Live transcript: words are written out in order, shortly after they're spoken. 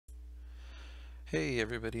Hey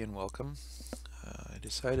everybody and welcome. I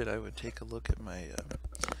decided I would take a look at my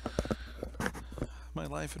my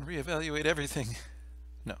life and reevaluate everything.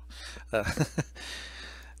 No, uh,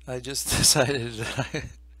 I just decided that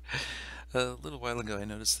a little while ago I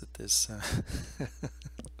noticed that this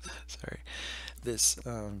sorry, this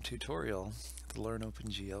tutorial, the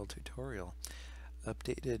Learnopengl tutorial,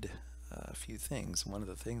 updated a few things. One of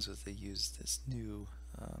the things was they used this new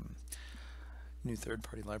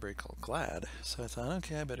third-party library called GLAD. So I thought,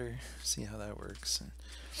 okay, I better see how that works. And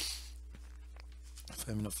if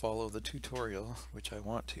I'm going to follow the tutorial, which I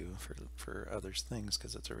want to for other things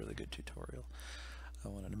because it's a really good tutorial, I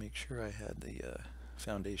wanted to make sure I had the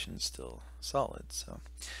foundation still solid. So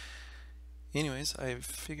anyways, I've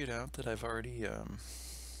figured out that I've already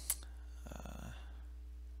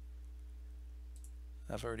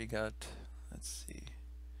got, let's see,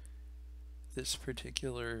 this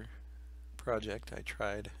particular project I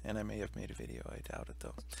tried, and I may have made a video, I doubt it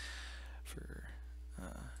though, for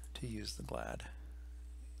to use the GLAD.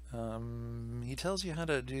 He tells you how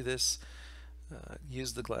to do this.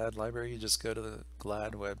 Use the GLAD library. You just go to the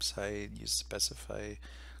GLAD website, you specify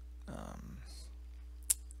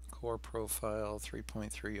core profile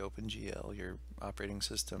 3.3 OpenGL, your operating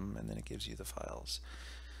system, and then it gives you the files.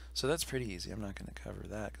 So that's pretty easy. I'm not going to cover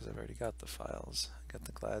that because I've already got the files. I got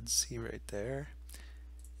the GLAD C right there.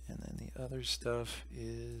 And then the other stuff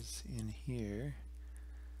is in here,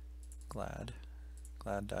 glad.h,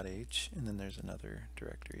 and then there's another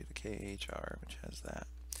directory, the khr, which has that.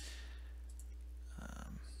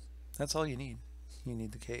 That's all you need. You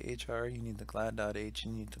need the khr, you need the glad.h,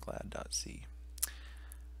 and you need the glad.c.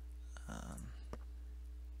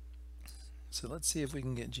 So let's see if we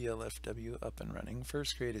can get glfw up and running.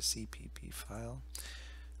 First, create a cpp file,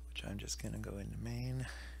 which I'm just going to go into main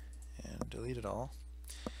and delete it all.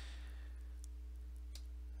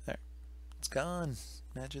 There, it's gone.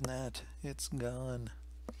 Imagine that, it's gone.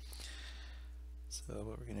 So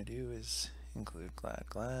what we're going to do is include glad,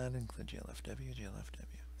 include glfw. There we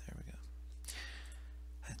go.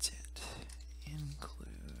 That's it.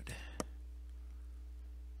 Include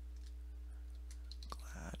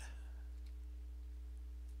glad.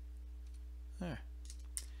 There.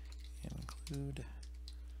 Include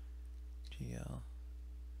glfw.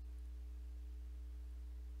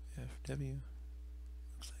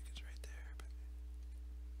 Looks like it's right there.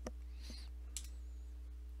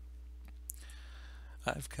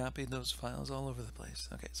 But I've copied those files all over the place.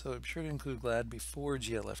 Okay, so I'm sure to include glad before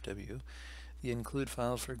glfw. The include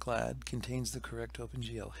file for glad contains the correct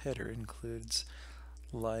OpenGL header, includes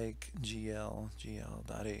like gl.h.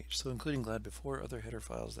 So including glad before other header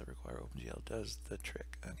files that require OpenGL does the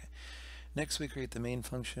trick. Okay. Next we create the main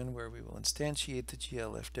function where we will instantiate the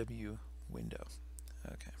glfw window.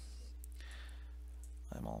 Okay.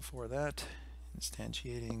 I'm all for that.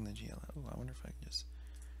 Instantiating the GL. Oh, I wonder if I can just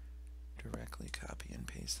directly copy and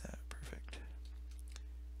paste that. Perfect.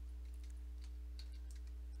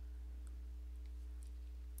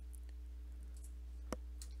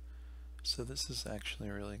 So this is actually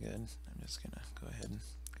really good. I'm just going to go ahead and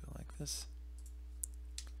go like this.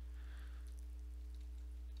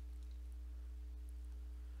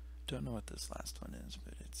 Don't know what this last one is,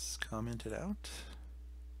 but it's commented out.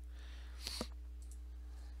 It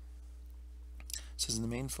says in the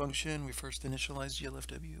main function, we first initialize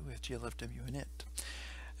glfw with glfw init,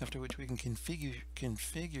 after which we can configure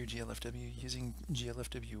glfw using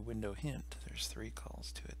glfw window hint. There's 3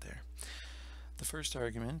 calls to it there. The first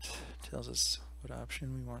argument tells us what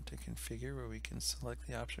option we want to configure, where we can select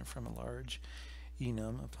the option from a large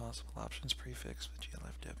enum of possible options prefixed with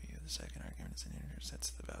glfw. The second argument is an integer,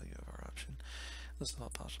 sets the value of our option. List of all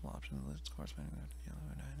possible options, list corresponding to glfw.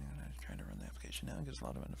 Trying to run the application now gives a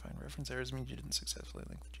lot of undefined reference errors, means you didn't successfully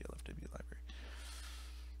link the glfw library.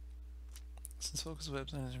 Since focus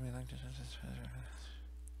website is really like to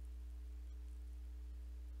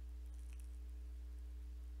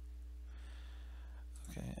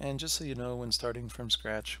okay, and just so you know, when starting from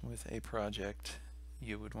scratch with a project,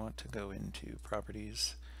 you would want to go into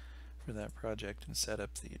properties for that project and set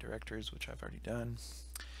up the directories, which I've already done.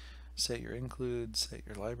 Set your includes, set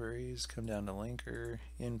your libraries, come down to linker,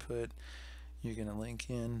 input. You're going to link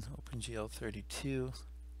in OpenGL32,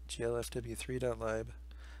 glfw3.lib.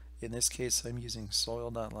 In this case, I'm using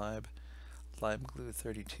soil.lib,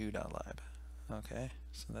 libglue32.lib. Okay,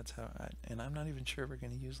 so that's how and I'm not even sure we're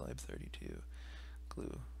going to use lib32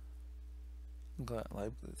 glue,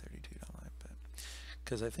 libglue32.lib, but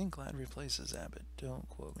because I think glad replaces that, but don't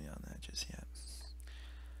quote me on that just yet.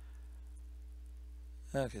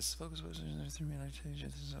 Okay, so focus was this is what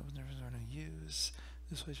we're going to use.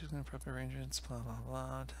 This way she's going to proper arrangements, blah blah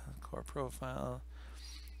blah, core profile,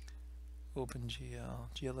 OpenGL,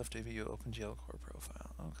 GLFW, OpenGL core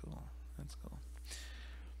profile. Oh cool, that's cool.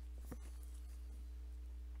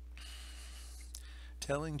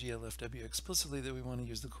 Telling GLFW explicitly that we want to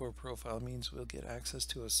use the core profile means we'll get access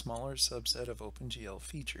to a smaller subset of OpenGL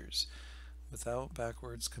features without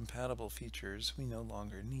backwards compatible features we no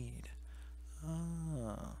longer need.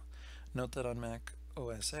 Note that on Mac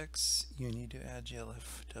OS X, you need to add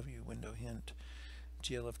GLFW window hint,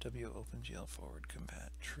 GLFW OpenGL forward compat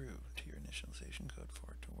true to your initialization code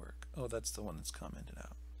for it to work. Oh, that's the one that's commented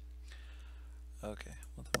out. Okay,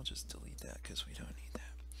 well then we'll just delete that because we don't need that.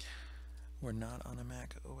 We're not on a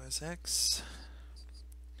Mac OS X.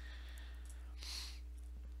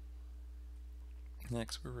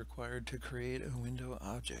 Next, we're required to create a window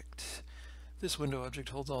object. This window object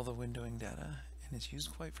holds all the windowing data and is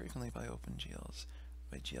used quite frequently by OpenGLs,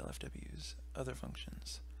 by GLFWs, other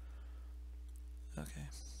functions. Okay.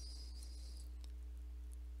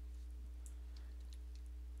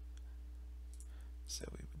 So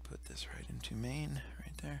we would put this right into main,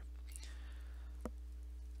 right there.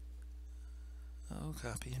 Oh,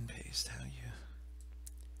 copy and paste, how you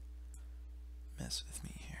mess with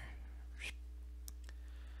me here.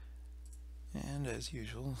 And as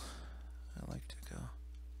usual, I like to go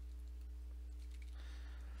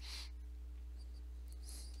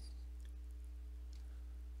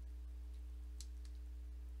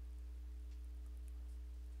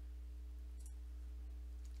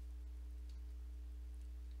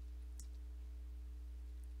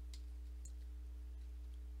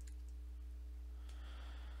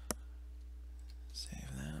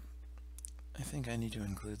save that. I think I need to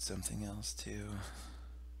include something else too.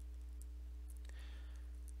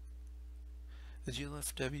 The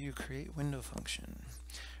GLFW create window function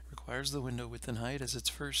requires the window width and height as its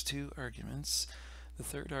first two arguments. The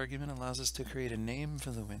third argument allows us to create a name for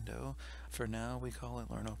the window. For now, we call it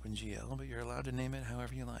Learnopengl, but you're allowed to name it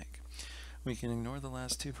however you like. We can ignore the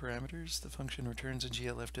last two parameters. The function returns a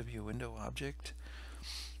GLFW window object.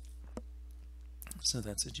 So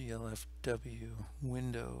that's a GLFW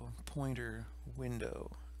window pointer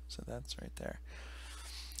window. So that's right there.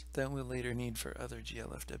 That we'll later need for other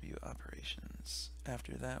GLFW operations.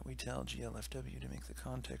 After that, we tell GLFW to make the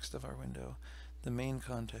context of our window the main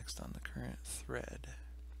context on the current thread.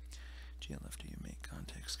 GLFW make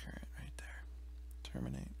context current right there.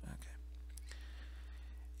 Terminate. Okay.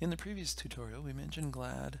 In the previous tutorial, we mentioned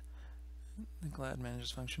GLAD. The GLAD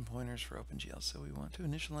manages function pointers for OpenGL, so we want to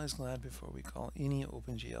initialize GLAD before we call any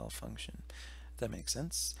OpenGL function. That makes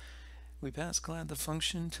sense. We pass GLAD the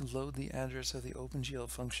function to load the address of the OpenGL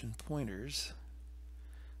function pointers,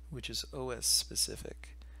 which is OS specific.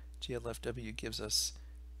 GLFW gives us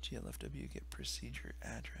GLFW get procedure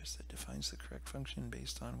address that defines the correct function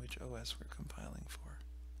based on which OS we're compiling for.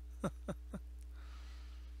 Okay.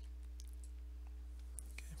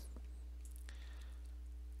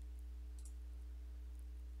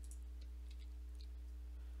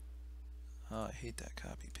 Oh, I hate that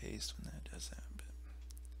copy paste when that does that, but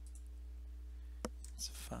it's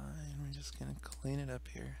fine. We're just going to clean it up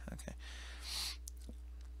here. Okay.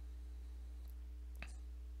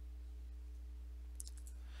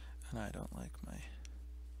 And I don't like my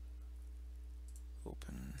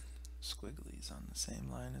open squigglies on the same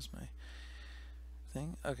line as my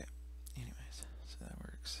thing. Okay. Anyways, so that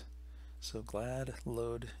works. So glad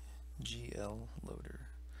load GL loader.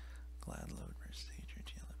 Glad load procedure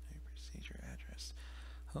GLFW procedure address.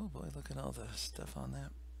 Oh boy, look at all the stuff on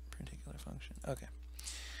that particular function. Okay.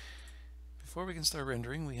 Before we can start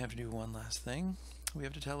rendering, we have to do one last thing. We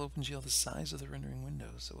have to tell OpenGL the size of the rendering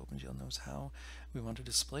window, so OpenGL knows how we want to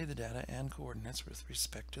display the data and coordinates with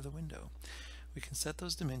respect to the window. We can set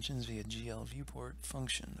those dimensions via GL viewport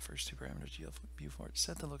function. The first two parameters, GL viewport,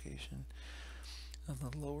 set the location of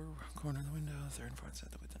the lower corner of the window. Third and fourth,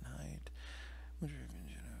 set the width and height.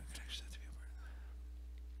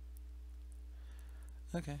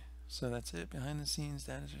 Okay, so that's it. Behind the scenes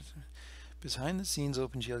data. Behind the scenes,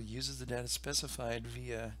 OpenGL uses the data specified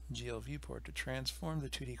via GL viewport to transform the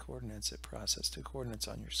 2D coordinates it processed to coordinates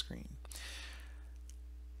on your screen.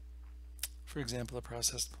 For example, a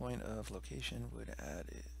processed point of location would add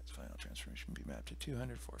its final transformation be mapped to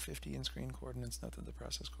 200, 450 in screen coordinates. Note that the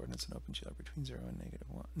process coordinates in OpenGL are between 0 and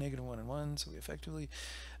 -1 and 1, so we effectively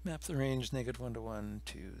map the range -1 to 1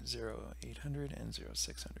 to 0, 800 and 0,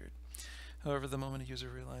 600. However, the moment a user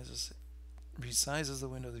resizes the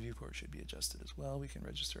window, the viewport should be adjusted as well. We can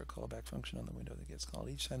register a callback function on the window that gets called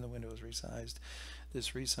each time the window is resized.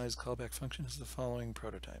 This resized callback function is the following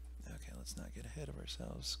prototype. Okay, let's not get ahead of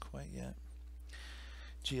ourselves quite yet.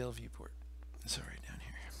 GL viewport. So right down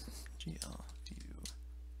here, GL view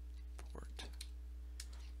port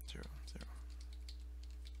 0, 0.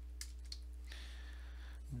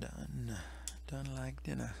 Done. Done like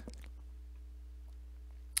dinner.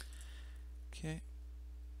 Okay.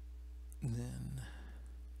 Then,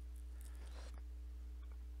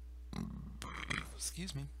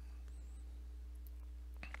 excuse me.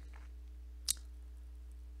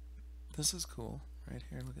 This is cool. Right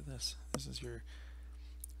here, look at this. This is your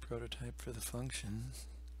prototype for the function.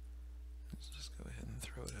 Let's just go ahead and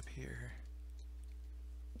throw it up here.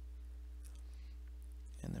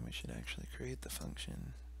 And then we should actually create the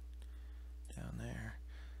function down there.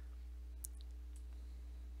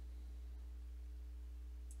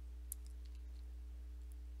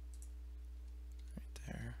 Right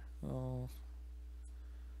there. Oh.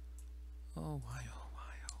 Oh, why, oh,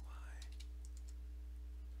 why, oh, why.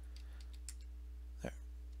 There.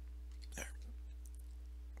 There.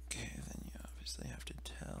 Okay, then you obviously have to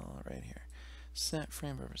tell right here. Set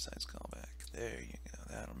frame buffer size callback. There you go.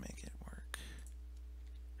 That'll make it work.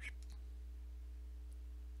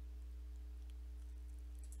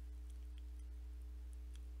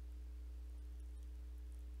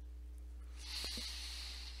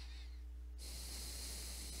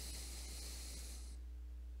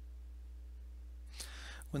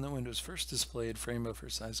 When the window is first displayed, frame buffer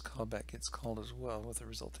size callback gets called as well with the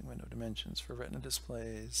resulting window dimensions. For Retina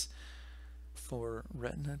displays,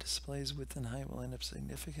 width and height will end up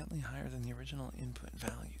significantly higher than the original input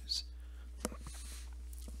values.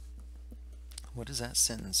 What does that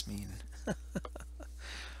sentence mean?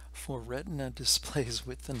 For Retina displays,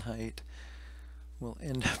 width and height will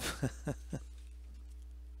end up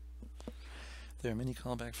There are many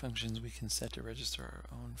callback functions we can set to register our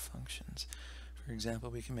own functions. For example,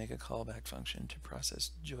 we can make a callback function to process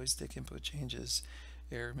joystick input changes,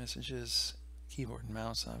 error messages, keyboard and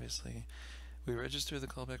mouse, obviously. We register the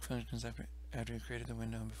callback functions after we've created the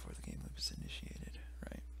window and before the game loop is initiated,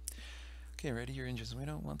 right? Okay, ready your engines. We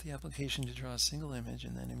don't want the application to draw a single image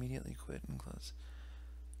and then immediately quit and close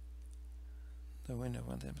the window. We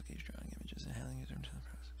want the application drawing images and handling user into the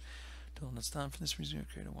process. Told to stop. For this reason, we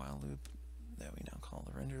create a while loop that we now call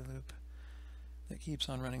the render loop that keeps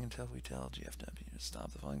on running until we tell GFW to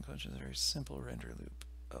stop. The following function is a very simple render loop.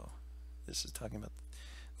 Oh, this is talking about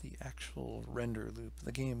the actual render loop,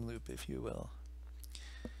 the game loop, if you will.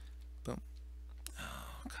 Boom.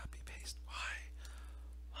 Oh, copy paste.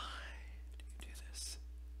 Why do you do this?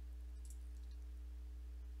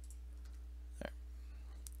 There.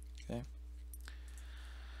 Okay.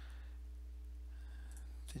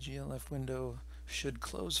 The GLF window should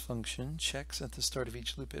close function checks at the start of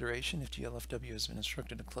each loop iteration if GLFW has been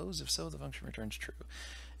instructed to close. If so, the function returns true,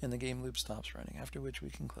 and the game loop stops running, after which we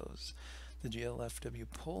can close. The GLFW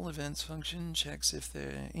poll events function checks if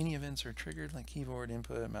any events are triggered, like keyboard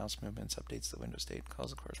input, mouse movements, updates the window state, calls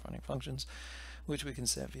the corresponding functions, which we can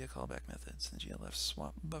set via callback methods. The GLF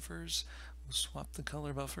swap buffers will swap the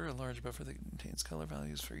color buffer, a large buffer that contains color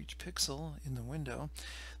values for each pixel in the window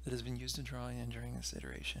that has been used to draw in during this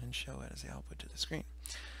iteration, and show it as the output to the screen.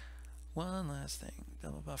 One last thing,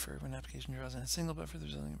 double buffer. When an application draws in a single buffer, the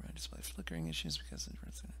resulting display flickering issues because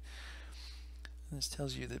this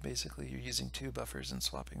tells you that basically you're using two buffers and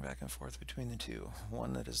swapping back and forth between the two.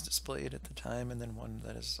 One that is displayed at the time, and then one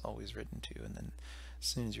that is always written to, and then as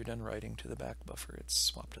soon as you're done writing to the back buffer, it's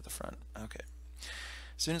swapped to the front. Okay.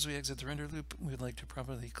 As soon as we exit the render loop, we would like to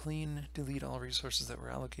properly delete all resources that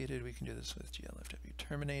were allocated. We can do this with GLFW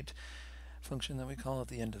terminate function that we call at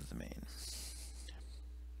the end of the main.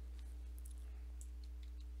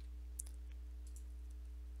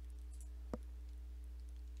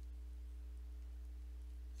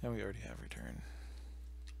 And we already have return.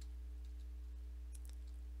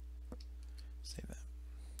 Save that.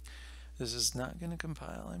 This is not going to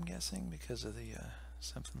compile, I'm guessing, because of the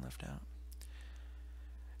something left out.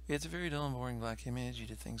 It's a very dull and boring black image. You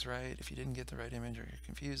did things right. If you didn't get the right image or you're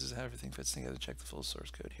confused as to how everything fits together, check the full source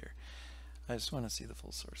code here. I just want to see the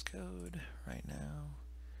full source code right now.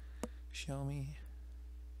 Show me.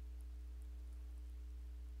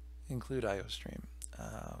 Include IOStream.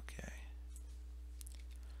 Okay.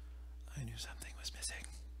 I knew something was missing.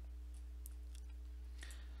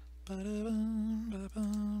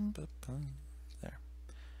 There.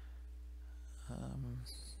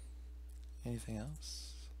 Anything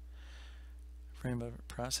else? Frame buffer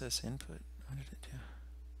process input. What did it do?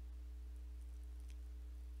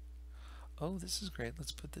 Oh, this is great.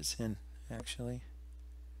 Let's put this in, actually.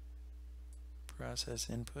 Process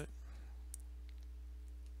input.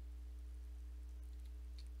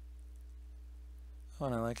 Oh,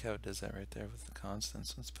 and I like how it does that right there with the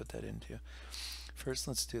constants. Let's put that in too. First,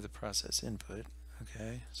 let's do the process input.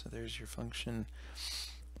 Okay, so there's your function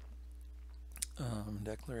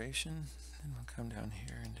declaration, and we'll come down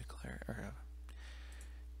here and declare, or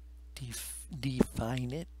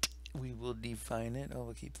define it. We will define it. Oh,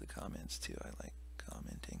 we'll keep the comments too. I like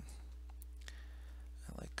commenting.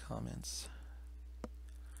 I like comments.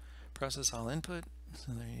 Process all input.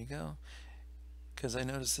 So there you go. Because I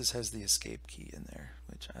notice this has the escape key in there,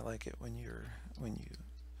 which I like it when you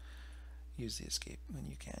use the escape, when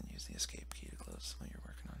you can use the escape key to close what you're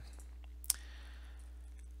working on.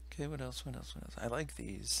 Okay, what else? I like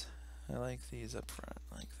these. I like these up front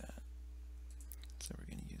like that. So we're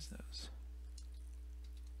going to use those.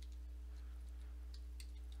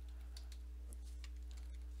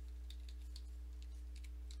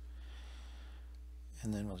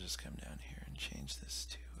 And then we'll just come down here and change this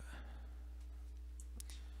to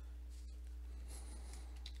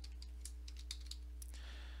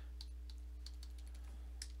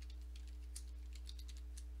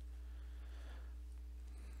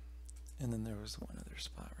and then there was one other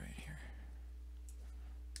spot right here.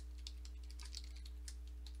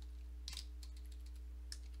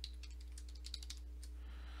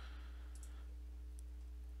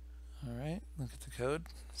 Alright, look at the code,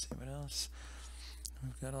 see what else.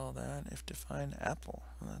 We've got all that. If define Apple,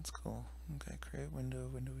 well, that's cool. Okay, create window,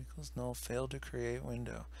 window equals null, failed to create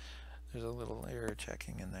window. There's a little error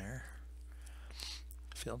checking in there.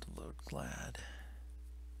 Failed to load glad.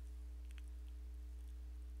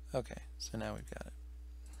 Okay, so now we've got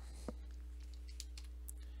it.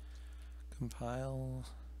 Compile.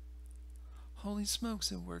 Holy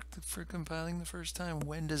smokes, it worked for compiling the first time.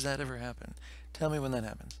 When does that ever happen? Tell me when that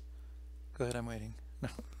happens. Go ahead, I'm waiting. No.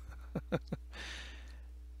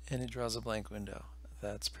 And it draws a blank window.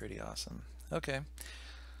 That's pretty awesome. Okay,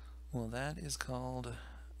 well that is called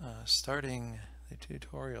starting the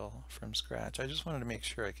tutorial from scratch. I just wanted to make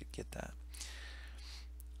sure I could get that.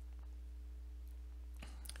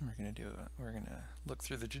 We're gonna look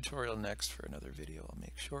through the tutorial next for another video I'll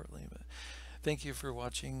make shortly. But thank you for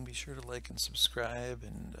watching. Be sure to like and subscribe,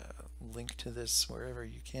 and link to this wherever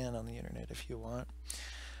you can on the internet if you want.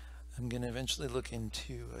 I'm going to eventually look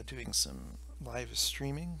into doing some live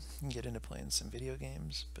streaming and get into playing some video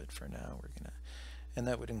games, but for now we're going to, and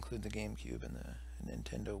that would include the GameCube and the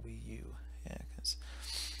Nintendo Wii U. Yeah, because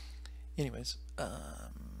anyways,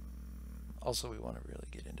 also we want to really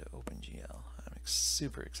get into OpenGL. I'm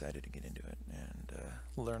super excited to get into it and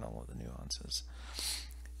learn all of the nuances,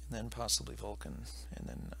 and then possibly Vulkan, and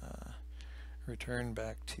then return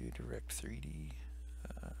back to Direct3D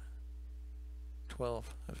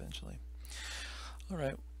 12 eventually.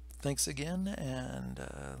 Alright, thanks again, and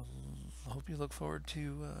hope you look forward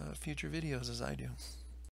to future videos as I do.